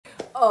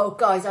Oh,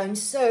 guys, I'm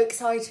so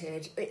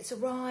excited. It's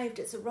arrived,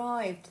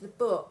 the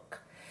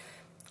book.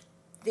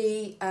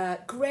 The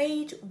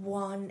Grade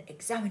 1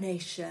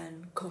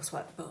 examination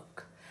coursework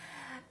book.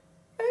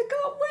 I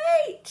can't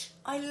wait.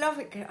 I love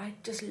it. I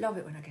just love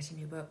it when I get a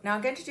new book. Now,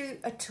 I'm going to do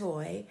a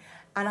toy,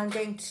 and I'm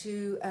going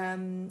to,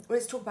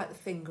 let's talk about the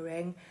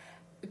fingering.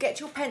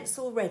 Get your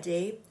pencil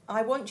ready.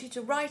 I want you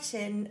to write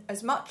in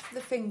as much of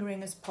the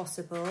fingering as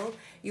possible.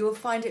 You will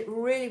find it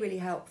really, really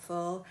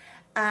helpful.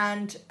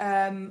 And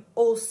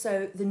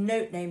also the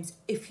note names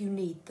if you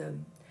need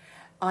them.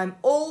 I'm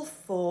all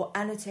for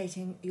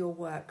annotating your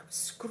work.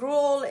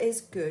 Scrawl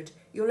is good.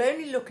 You'll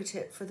only look at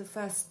it for the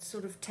first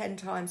sort of 10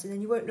 times and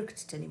then you won't look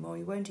at it anymore.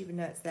 You won't even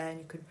know it's there and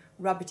you can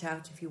rub it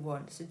out if you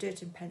want. So do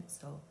it in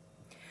pencil.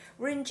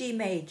 We're in G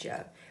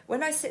major.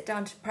 When I sit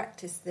down to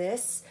practice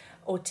this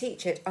or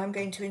teach it, I'm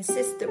going to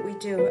insist that we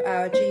do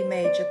our G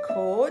major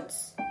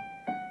chords.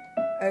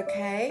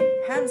 Okay,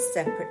 hands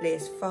separately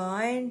is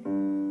fine.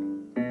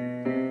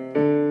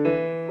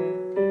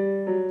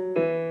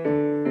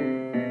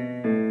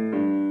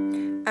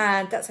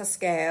 And that's our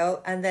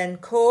scale, and then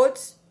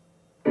chords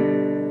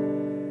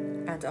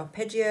and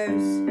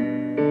arpeggios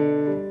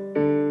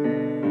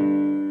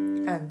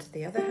and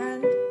the other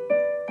hand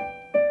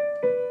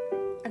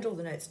and all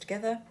the notes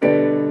together.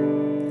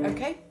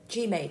 Okay,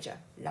 G major.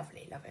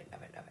 Lovely, love it,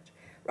 love it, love it.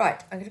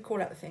 Right, I'm going to call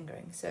out the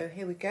fingering. So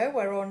here we go.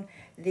 We're on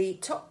the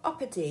top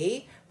upper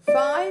D.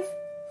 5,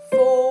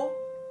 4,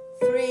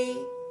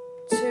 3,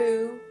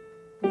 2,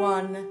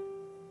 1,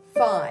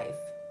 5.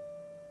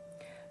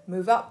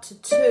 Move up to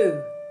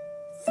 2,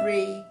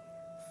 3,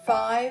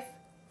 5,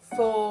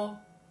 4,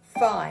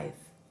 5,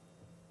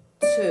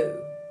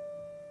 2.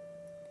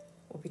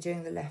 We'll be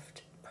doing the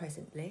left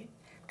presently.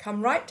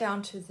 Come right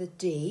down to the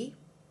D.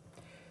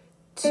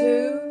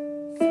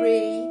 2,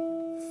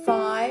 3,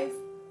 5,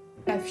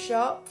 F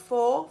sharp,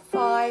 4,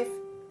 5,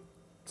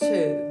 2.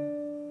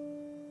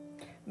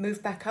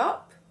 Move back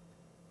up.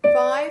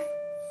 5,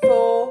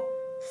 4,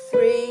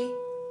 3,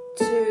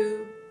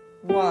 2,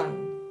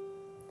 1.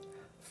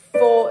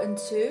 4 and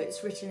 2,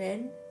 it's written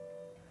in.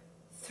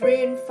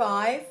 3 and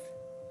 5.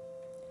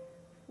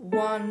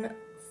 1,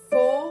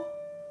 4.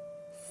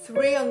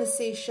 3 on the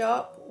C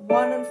sharp.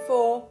 1 and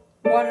 4.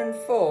 1 and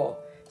 4.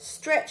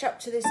 Stretch up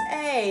to this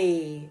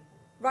A.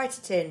 Write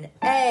it in.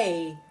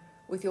 A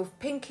with your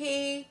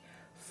pinky.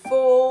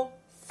 4,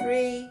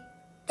 3,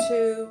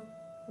 2,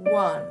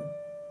 1.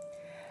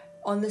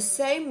 On the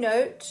same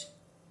note,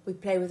 we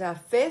play with our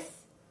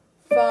fifth.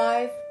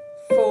 5,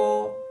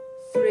 4,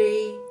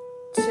 3,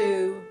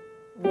 2,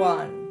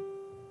 1.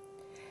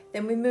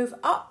 Then we move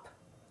up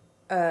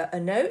a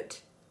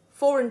note,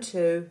 4 and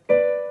 2,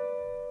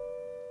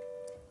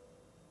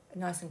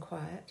 nice and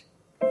quiet,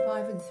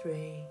 5 and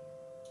 3,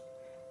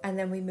 and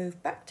then we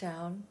move back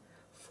down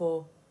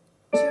for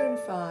 2 and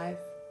 5,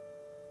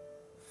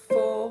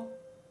 4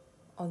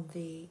 on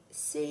the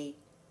C,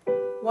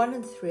 1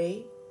 and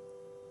 3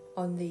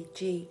 on the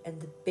G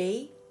and the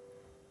B,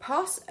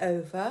 pass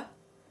over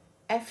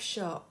F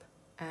sharp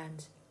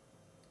and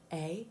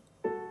A,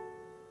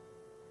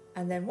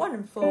 and then 1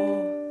 and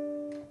 4,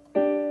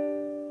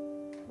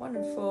 1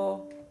 and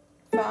 4,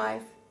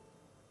 5,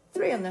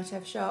 3 on that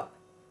F sharp,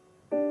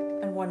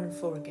 and 1 and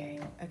 4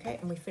 again. Okay,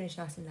 and we finish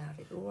nice and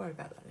loudly, but we'll worry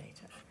about that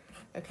later.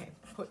 Okay,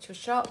 put your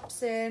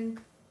sharps in,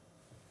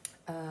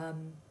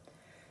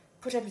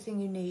 put everything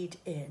you need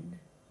in,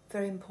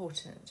 very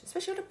important,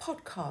 especially on a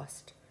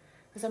podcast,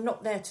 because I'm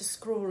not there to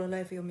scrawl all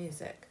over your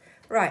music.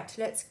 Right,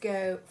 let's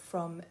go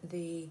from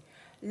the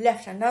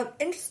left hand. Now,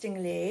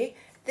 interestingly,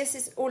 this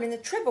is all in the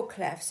treble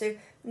clef, so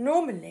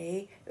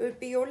normally it would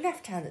be your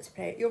left hand that's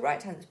playing, your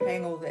right hand that's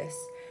playing all this,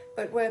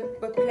 but we're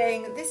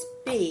playing this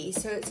B,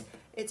 so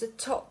it's a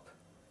top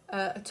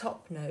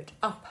note,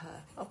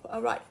 upper,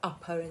 right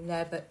upper in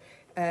there, but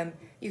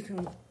you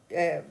can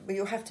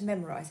you'll have to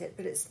memorise it.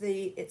 But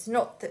it's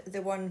not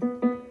the one,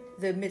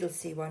 the middle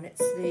C one.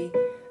 It's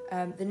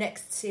the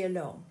next C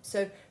along.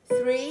 So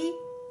 3,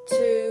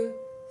 2,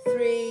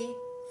 3,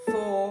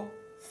 4,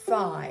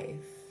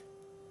 5.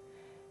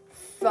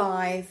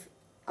 5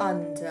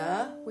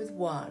 under with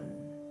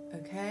 1,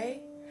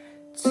 okay?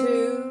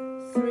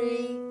 2,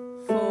 3,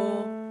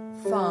 4,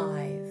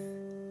 5,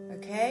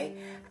 okay?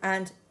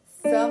 And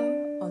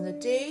thumb on the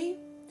D,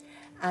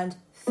 and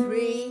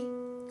 3,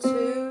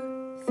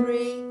 2,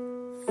 3,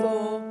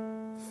 4,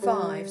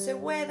 5. So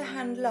where the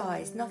hand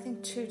lies,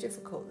 nothing too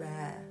difficult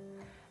there.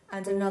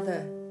 And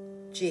another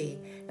G.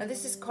 Now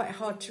this is quite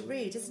hard to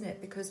read, isn't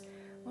it? Because,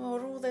 oh,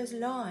 all those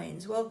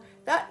lines. Well,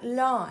 that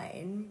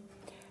line,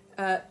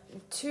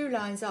 2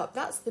 lines up,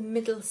 that's the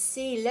middle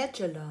C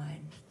ledger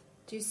line.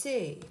 Do you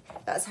see?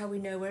 That's how we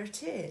know where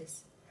it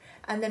is.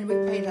 And then we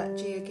play that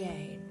G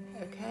again,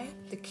 okay?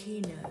 The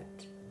key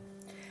note.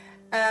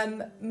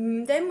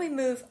 Then we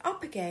move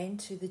up again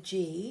to the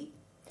G,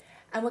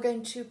 and we're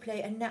going to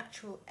play a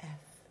natural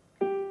F.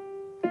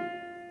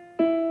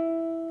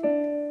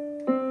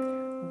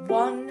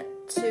 1,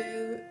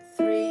 2,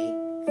 3,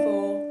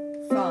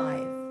 4,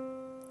 5.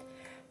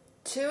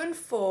 2 and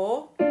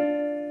 4.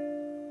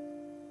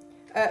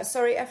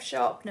 sorry, F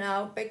sharp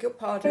now, beg your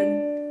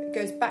pardon. It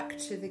goes back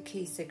to the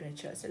key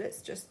signature. So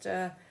let's just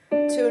 2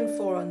 and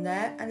 4 on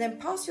there, and then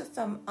pass your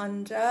thumb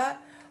under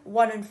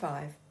 1 and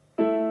 5.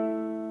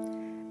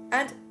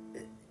 And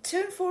 2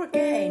 and 4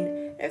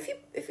 again.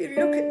 If you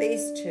look at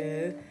these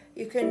two,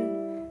 you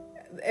can.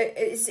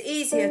 It's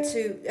easier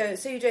to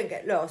so you don't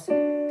get lost.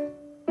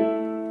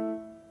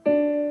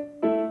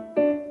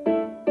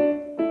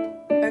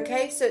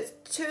 Okay, so it's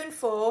 2 and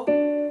 4,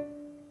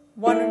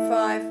 1 and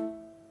 5,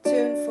 2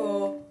 and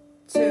 4,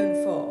 2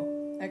 and 4.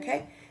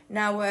 Okay,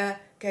 now we're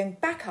going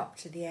back up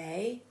to the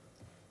A.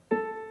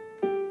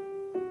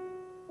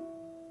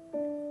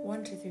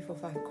 1, 2, 3, 4,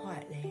 5,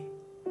 quietly.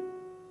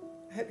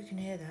 I hope you can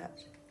hear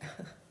that.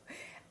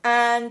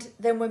 And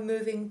then we're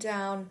moving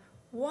down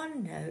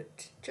 1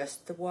 note,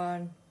 just the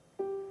 1,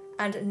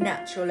 and a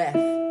natural F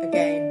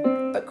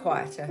again, but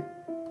quieter.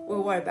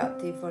 We'll worry about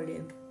the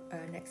volume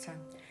next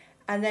time.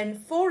 And then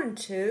 4 and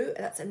 2,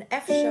 that's an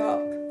F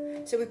sharp.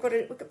 So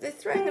they're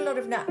throwing a lot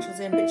of naturals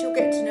in, but you'll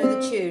get to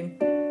know the tune,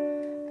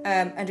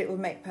 and it will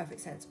make perfect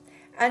sense.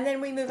 And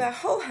then we move our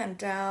whole hand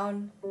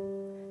down,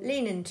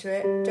 lean into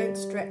it, don't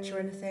stretch or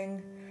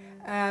anything.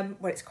 Well,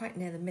 it's quite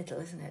near the middle,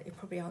 isn't it? You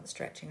probably aren't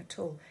stretching at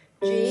all.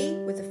 G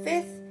with a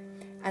 5th,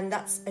 and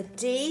that's a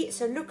D.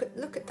 So look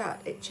at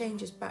that. It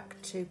changes back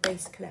to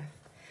bass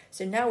clef.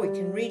 So now we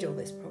can read all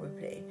this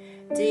probably.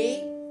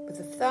 D with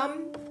a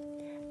thumb,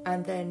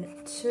 and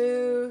then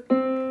 2,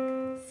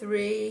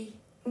 3,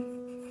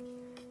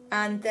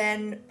 and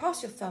then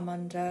pass your thumb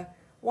under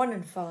 1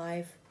 and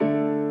 5,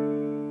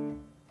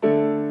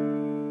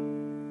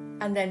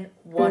 and then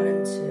 1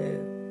 and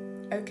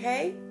 2.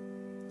 Okay?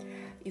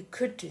 You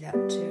could do that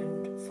 2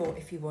 and 4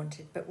 if you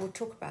wanted, but we'll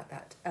talk about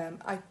that.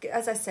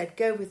 As I said,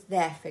 go with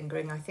their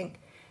fingering, I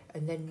think,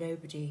 and then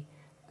nobody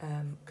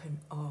can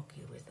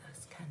argue with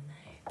us, can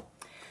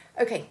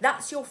they? Okay,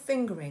 that's your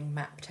fingering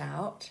mapped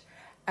out.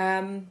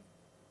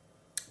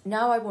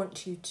 Now I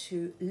want you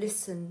to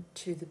listen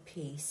to the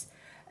piece.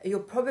 You'll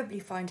probably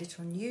find it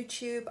on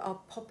YouTube.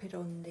 I'll pop it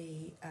on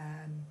the...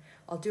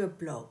 I'll do a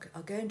blog.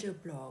 I'll go and do a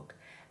blog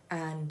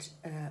and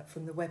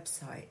from the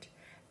website,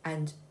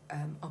 and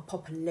I'll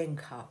pop a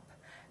link up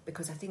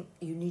because I think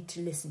you need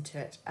to listen to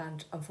it,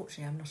 and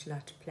unfortunately I'm not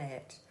allowed to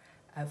play it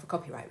for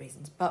copyright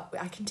reasons, but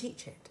I can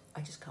teach it.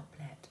 I just can't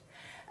play it.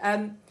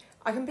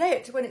 I can play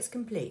it when it's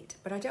complete,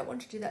 but I don't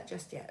want to do that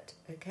just yet,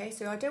 okay?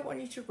 So I don't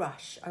want you to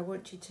rush. I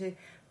want you to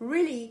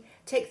really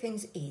take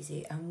things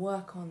easy and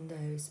work on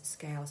those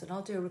scales, and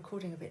I'll do a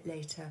recording of it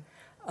later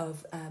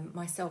of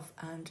myself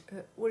and,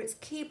 well, it's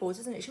keyboards,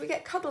 isn't it? Should we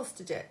get Cuddles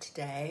to do it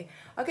today?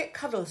 I'll get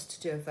Cuddles to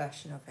do a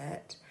version of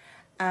it,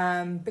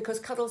 because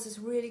Cuddles is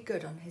really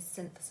good on his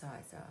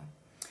synthesizer.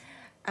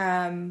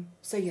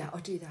 So yeah, I'll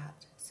do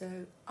that.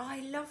 So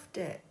I loved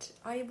it.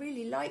 I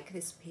really like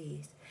this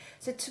piece.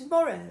 So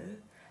tomorrow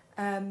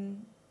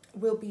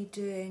we'll be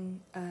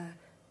doing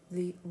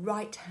the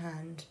right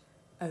hand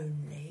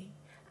only,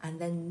 and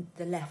then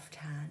the left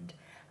hand,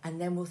 and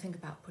then we'll think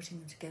about putting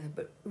them together.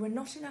 But we're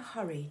not in a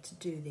hurry to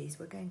do these.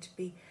 We're going to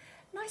be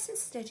nice and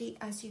steady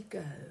as you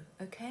go,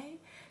 okay?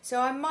 So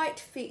I might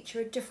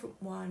feature a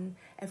different one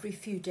every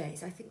few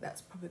days. I think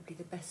that's probably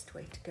the best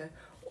way to go.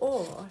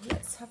 Or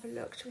let's have a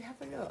look. Shall we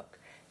have a look?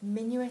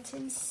 Minuet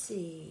in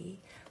C,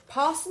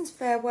 Parsons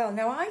Farewell.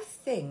 Now I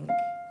think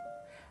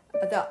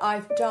that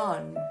I've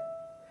done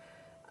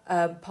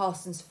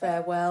Parsons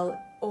Farewell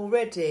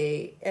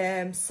already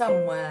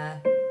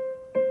somewhere.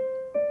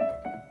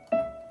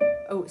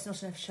 Oh, it's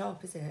not an F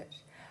sharp, is it?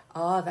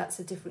 Ah, that's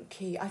a different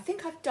key. I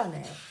think I've done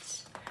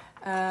it,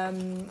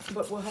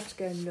 but we'll have to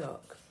go and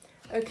look.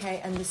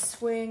 Okay, and the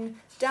swing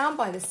down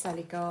by the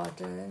Sally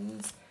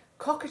Gardens.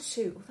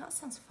 Cockatoo. Oh, that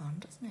sounds fun,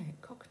 doesn't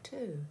it?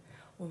 Cockatoo.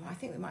 Well, I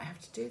think we might have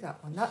to do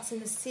that one. That's in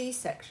the C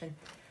section.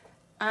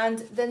 And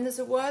then there's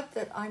a word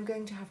that I'm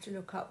going to have to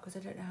look up because I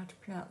don't know how to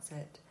pronounce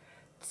it.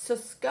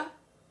 Tsuska.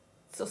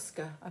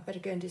 I better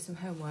go and do some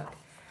homework.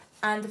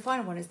 And the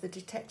final one is the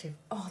detective.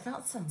 Oh,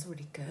 that sounds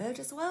really good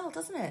as well,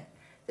 doesn't it?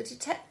 The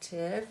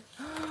detective.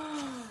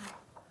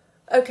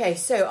 Okay,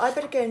 so I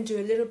better go and do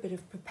a little bit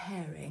of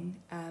preparing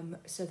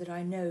so that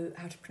I know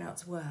how to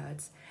pronounce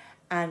words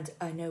and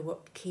I know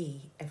what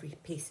key every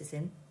piece is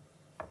in.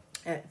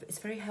 It's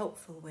very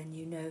helpful when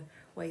you know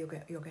where you're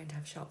going to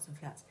have sharps and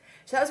flats.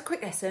 So that was a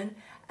quick lesson.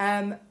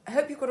 I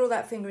hope you've got all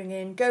that fingering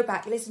in. Go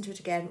back, listen to it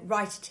again,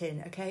 write it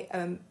in, okay?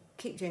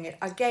 Keep doing it.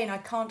 Again,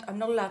 I'm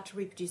not allowed to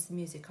reproduce the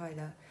music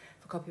either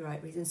for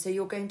copyright reasons, so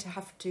you're going to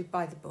have to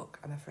buy the book,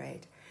 I'm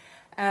afraid.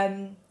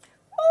 Oh,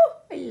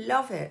 I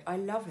love it.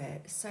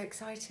 It's so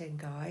exciting,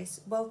 guys.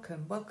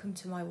 Welcome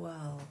to my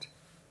world.